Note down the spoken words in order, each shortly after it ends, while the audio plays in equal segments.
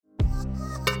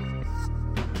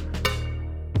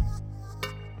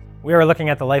We are looking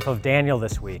at the life of Daniel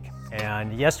this week,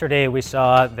 and yesterday we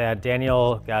saw that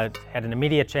Daniel had an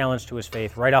immediate challenge to his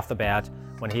faith right off the bat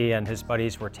when he and his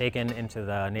buddies were taken into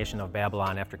the nation of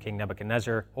Babylon after King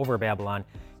Nebuchadnezzar over Babylon.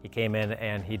 He came in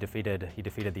and he defeated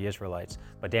the Israelites.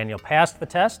 But Daniel passed the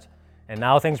test, and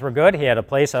now things were good. He had a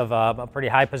place of a pretty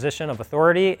high position of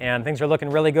authority, and things are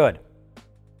looking really good.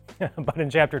 But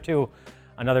in chapter 2,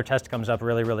 another test comes up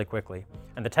really, really quickly.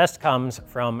 And the test comes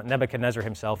from Nebuchadnezzar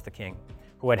himself, the king,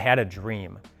 who had a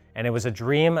dream. And it was a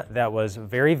dream that was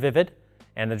very vivid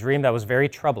and a dream that was very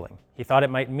troubling. He thought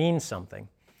it might mean something.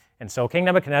 And so King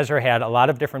Nebuchadnezzar had a lot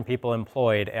of different people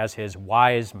employed as his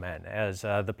wise men, as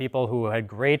the people who had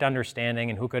great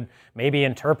understanding and who could maybe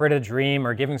interpret a dream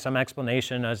or giving some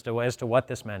explanation as to what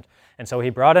this meant. And so he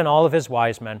brought in all of his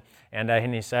wise men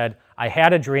and he said, "I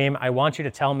had a dream. I want you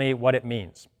to tell me what it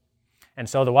means." And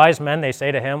so the wise men, they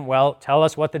say to him, "Well, tell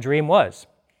us what the dream was."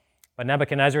 But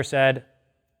Nebuchadnezzar said,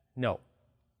 "No."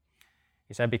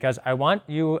 He said, "Because I want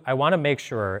to make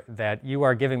sure that you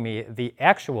are giving me the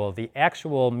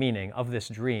actual meaning of this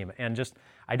dream. And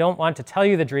I don't want to tell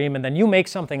you the dream and then you make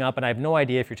something up and I have no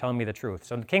idea if you're telling me the truth."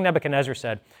 So King Nebuchadnezzar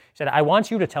said, "I want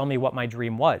you to tell me what my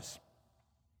dream was.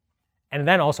 And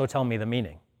then also tell me the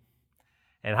meaning."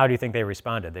 And how do you think they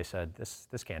responded? They said,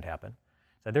 this can't happen.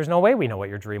 Said, "There's no way we know what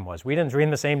your dream was. We didn't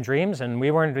dream the same dreams, and we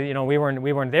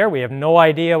weren't there. We have no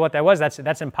idea what that was.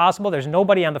 That's impossible. There's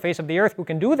nobody on the face of the earth who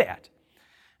can do that."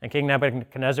 And King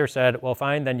Nebuchadnezzar said, "Well,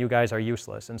 fine, then you guys are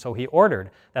useless." And so he ordered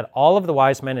that all of the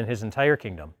wise men in his entire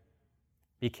kingdom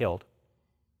be killed.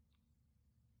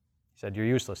 He said, "You're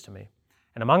useless to me."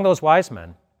 And among those wise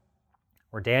men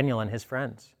were Daniel and his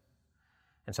friends.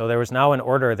 And so there was now an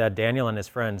order that Daniel and his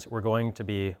friends were going to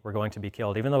be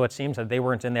killed, even though it seems that they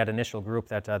weren't in that initial group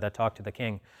that talked to the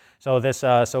king.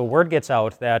 So word gets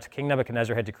out that King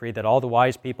Nebuchadnezzar had decreed that all the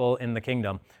wise people in the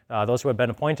kingdom, those who had been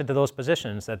appointed to those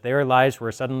positions, that their lives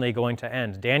were suddenly going to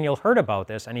end. Daniel heard about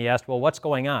this and he asked, "Well, what's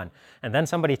going on?" And then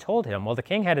somebody told him, "Well, the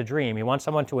king had a dream. He wants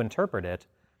someone to interpret it,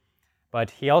 but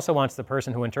he also wants the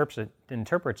person who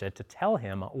interprets it to tell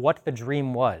him what the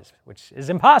dream was," which is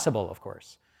impossible, of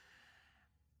course.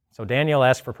 So Daniel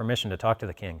asked for permission to talk to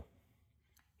the king.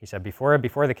 He said, before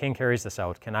the king carries this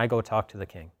out, can I go talk to the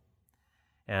king?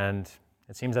 And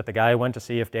it seems that the guy went to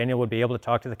see if Daniel would be able to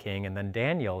talk to the king, and then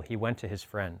Daniel, he went to his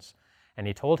friends, and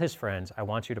he told his friends, "I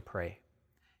want you to pray."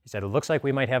 He said, "It looks like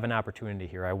we might have an opportunity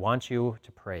here. I want you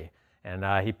to pray." And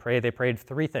they prayed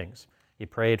three things. He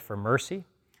prayed for mercy.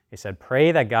 He said,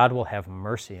 "Pray that God will have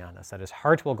mercy on us, that his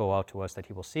heart will go out to us, that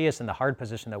he will see us in the hard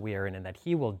position that we are in, and that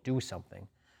he will do something."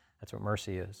 That's what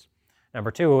mercy is.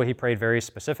 Number two, he prayed very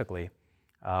specifically,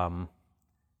 God,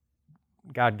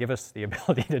 give us the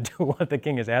ability to do what the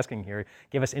king is asking here.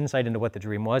 Give us insight into what the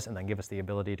dream was, and then give us the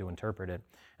ability to interpret it.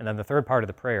 And then the third part of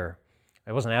the prayer,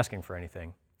 it wasn't asking for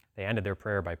anything. They ended their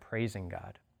prayer by praising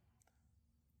God.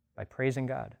 By praising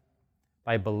God.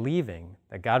 By believing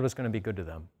that God was going to be good to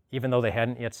them, even though they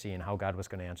hadn't yet seen how God was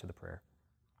going to answer the prayer.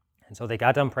 And so they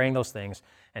got done praying those things,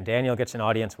 and Daniel gets an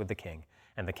audience with the king.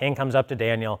 And the king comes up to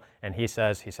Daniel, and he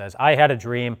says, "I had a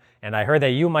dream, and I heard that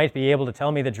you might be able to tell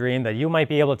me the dream, that you might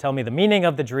be able to tell me the meaning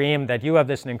of the dream, that you have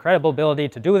this incredible ability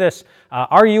to do this.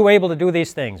 Are you able to do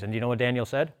these things?" And do you know what Daniel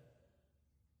said?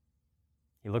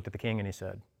 He looked at the king and he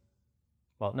said,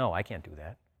 "Well, no, I can't do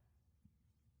that."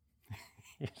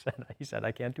 He said,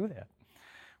 "I can't do that."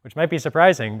 Which might be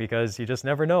surprising because you just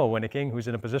never know when a king who's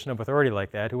in a position of authority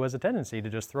like that, who has a tendency to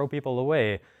just throw people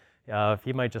away,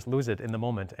 he might just lose it in the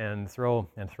moment and throw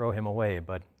him away.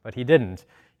 But he didn't.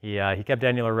 He kept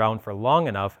Daniel around for long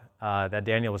enough that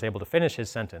Daniel was able to finish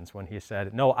his sentence when he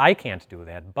said, "No, I can't do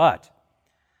that, but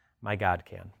my God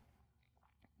can.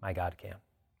 My God can."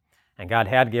 And God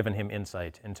had given him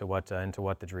insight into what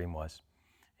the dream was.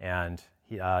 And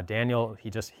Daniel,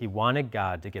 he wanted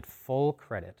God to get full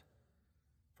credit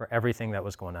for everything that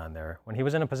was going on there. When he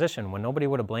was in a position when nobody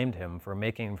would have blamed him for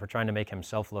trying to make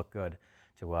himself look good,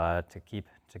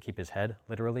 to keep his head,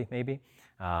 literally maybe,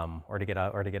 or to get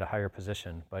a higher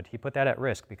position. But he put that at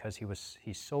risk because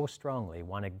he so strongly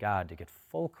wanted God to get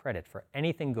full credit for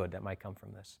anything good that might come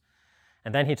from this.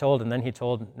 And then he told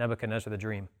Nebuchadnezzar the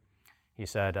dream. He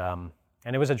said, and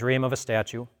it was a dream of a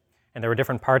statue, and there were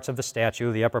different parts of the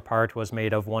statue. The upper part was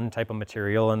made of one type of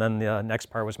material, and then the next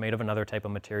part was made of another type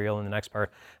of material, and the next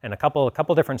part, and a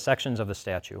couple different sections of the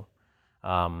statue.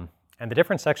 And the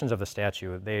different sections of the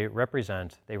statue, they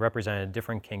represented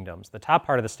different kingdoms. The top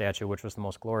part of the statue, which was the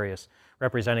most glorious,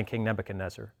 represented King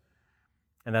Nebuchadnezzar.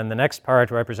 And then the next part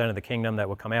represented the kingdom that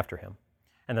would come after him.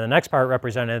 And then the next part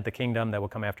represented the kingdom that would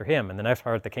come after him, and the next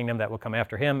part the kingdom that would come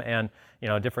after him, and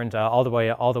different all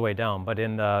the way down. But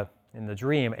in in the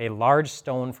dream, a large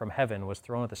stone from heaven was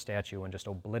thrown at the statue and just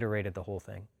obliterated the whole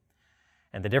thing.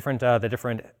 And the different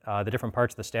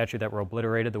parts of the statue that were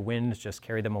obliterated, the wind just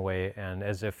carried them away, and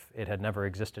as if it had never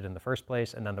existed in the first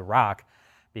place. And then the rock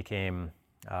became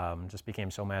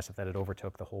so massive that it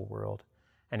overtook the whole world.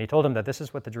 And he told him that this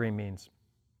is what the dream means.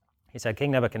 He said,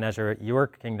 King Nebuchadnezzar, your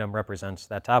kingdom represents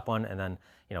that top one, and then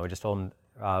we just told him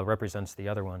represents the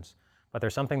other ones. But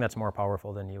there's something that's more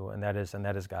powerful than you, and that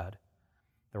is God.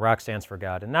 The rock stands for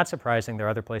God. And not surprising, there are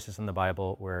other places in the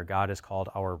Bible where God is called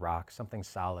our rock, something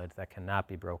solid that cannot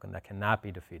be broken, that cannot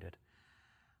be defeated.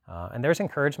 And there's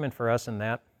encouragement for us in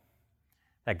that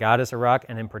God is a rock,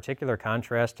 and in particular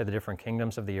contrast to the different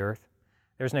kingdoms of the earth.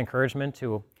 There's an encouragement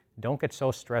to don't get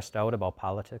so stressed out about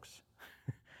politics.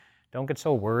 Don't get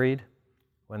so worried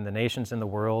when the nations in the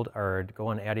world are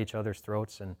going at each other's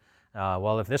throats and,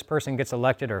 well, if this person gets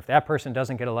elected or if that person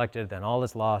doesn't get elected, then all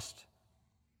is lost.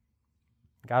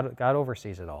 God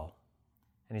oversees it all,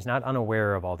 and he's not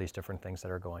unaware of all these different things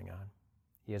that are going on.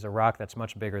 He is a rock that's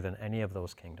much bigger than any of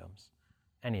those kingdoms,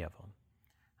 any of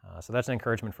them. So that's an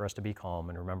encouragement for us to be calm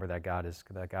and remember that God is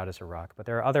a rock. But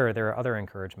there are other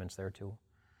encouragements there too,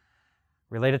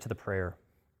 related to the prayer.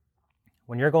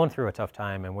 When you're going through a tough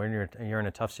time and when you're in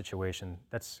a tough situation,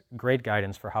 that's great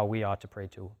guidance for how we ought to pray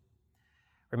too.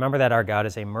 Remember that our God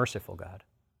is a merciful God.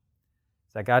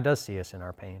 That God does see us in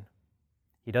our pain.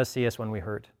 He does see us when we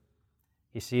hurt.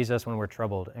 He sees us when we're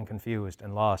troubled and confused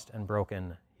and lost and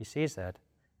broken. He sees that,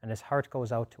 and his heart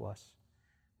goes out to us.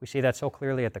 We see that so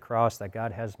clearly at the cross, that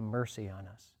God has mercy on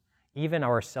us, even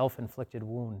our self-inflicted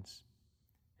wounds,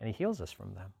 and he heals us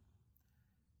from them.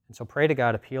 And so pray to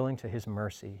God, appealing to his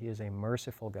mercy. He is a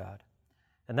merciful God.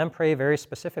 And then pray very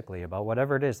specifically about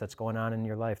whatever it is that's going on in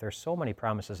your life. There's so many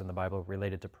promises in the Bible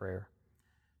related to prayer.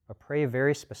 But pray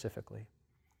very specifically.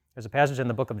 There's a passage in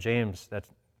the book of James that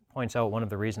points out one of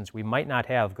the reasons we might not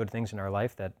have good things in our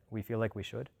life that we feel like we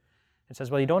should. It says,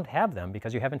 well, you don't have them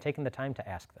because you haven't taken the time to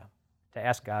ask them, to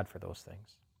ask God for those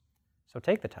things. So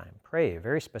take the time, pray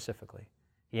very specifically.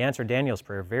 He answered Daniel's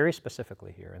prayer very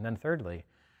specifically here. And then thirdly,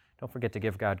 don't forget to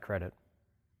give God credit.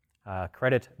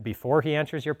 Credit before he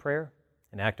answers your prayer,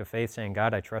 an act of faith saying,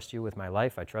 God, I trust you with my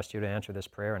life. I trust you to answer this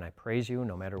prayer, and I praise you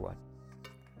no matter what.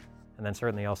 And then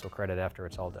certainly also credit after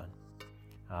it's all done.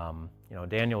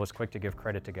 Daniel was quick to give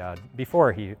credit to God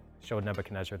before he showed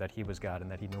Nebuchadnezzar that he was God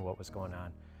and that he knew what was going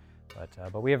on.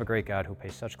 But we have a great God who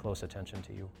pays such close attention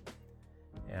to you.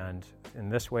 And in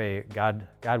this way, God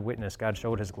witnessed, God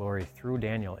showed his glory through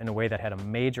Daniel in a way that had a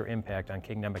major impact on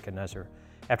King Nebuchadnezzar.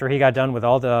 After he got done with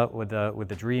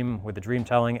the dream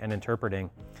telling and interpreting,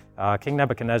 King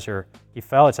Nebuchadnezzar,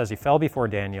 it says he fell before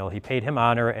Daniel. He paid him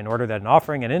honor in order that an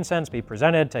offering and incense be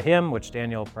presented to him, which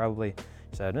Daniel probably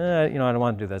said, I don't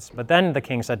want to do this. But then the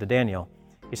king said to Daniel,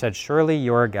 he said, surely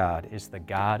your God is the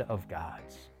God of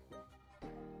gods.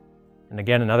 And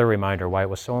again, another reminder why it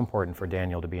was so important for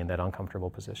Daniel to be in that uncomfortable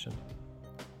position,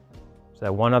 so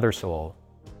that one other soul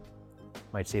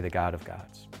might see the God of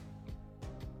gods.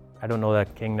 I don't know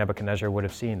that King Nebuchadnezzar would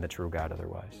have seen the true God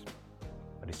otherwise,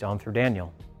 but he saw him through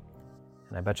Daniel.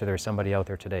 And I bet you there's somebody out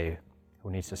there today who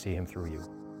needs to see him through you.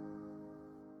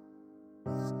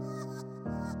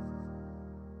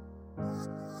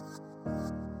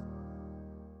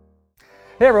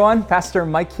 Hey everyone, Pastor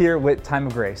Mike here with Time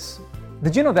of Grace.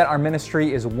 Did you know that our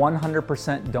ministry is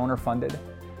 100% donor funded?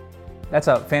 That's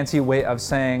a fancy way of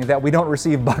saying that we don't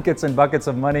receive buckets and buckets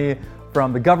of money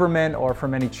from the government or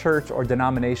from any church or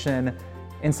denomination.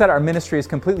 Instead, our ministry is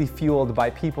completely fueled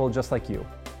by people just like you.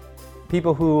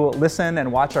 People who listen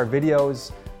and watch our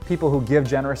videos, people who give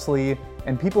generously,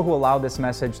 and people who allow this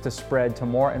message to spread to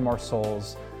more and more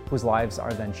souls whose lives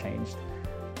are then changed.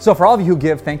 So for all of you who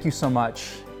give, thank you so much.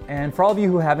 And for all of you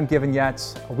who haven't given yet,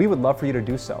 we would love for you to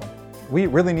do so. We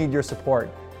really need your support.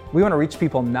 We want to reach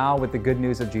people now with the good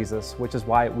news of Jesus, which is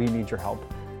why we need your help.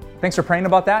 Thanks for praying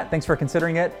about that. Thanks for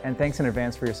considering it. And thanks in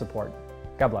advance for your support.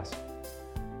 God bless.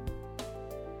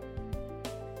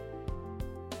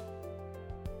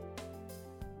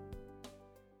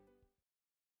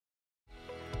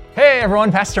 Hey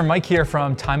everyone, Pastor Mike here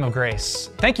from Time of Grace.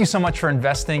 Thank you so much for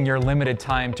investing your limited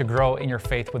time to grow in your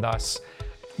faith with us.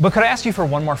 But could I ask you for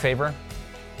one more favor?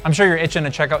 I'm sure you're itching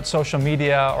to check out social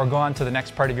media or go on to the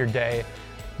next part of your day,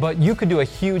 but you could do a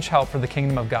huge help for the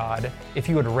kingdom of God if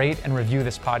you would rate and review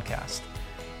this podcast.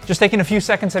 Just taking a few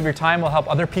seconds of your time will help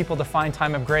other people to find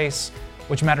Time of Grace,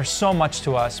 which matters so much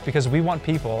to us because we want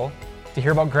people to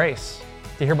hear about grace,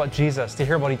 to hear about Jesus, to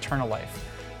hear about eternal life.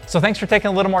 So thanks for taking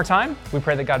a little more time. We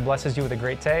pray that God blesses you with a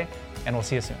great day, and we'll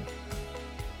see you soon.